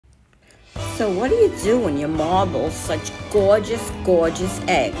So what do you do when you marble such gorgeous, gorgeous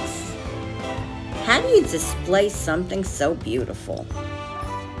eggs? How do you display something so beautiful?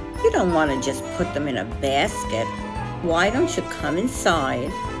 You don't want to just put them in a basket. Why don't you come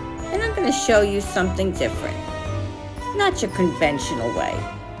inside and I'm going to show you something different. Not your conventional way,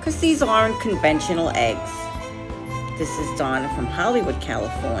 because these aren't conventional eggs. This is Donna from Hollywood,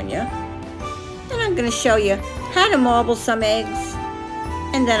 California, and I'm going to show you how to marble some eggs,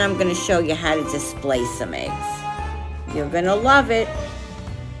 and then I'm going to show you how to display some eggs. You're going to love it.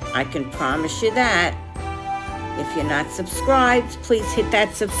 I can promise you that. If you're not subscribed, please hit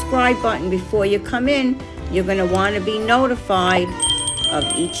that subscribe button before you come in. You're going to want to be notified of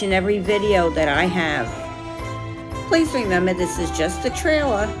each and every video that I have. Please remember, this is just the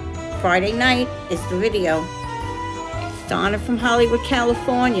trailer. Friday night is the video. It's Donna from Hollywood,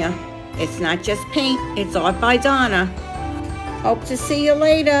 California. It's not just paint, it's art by Donna. Hope to see you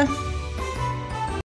later.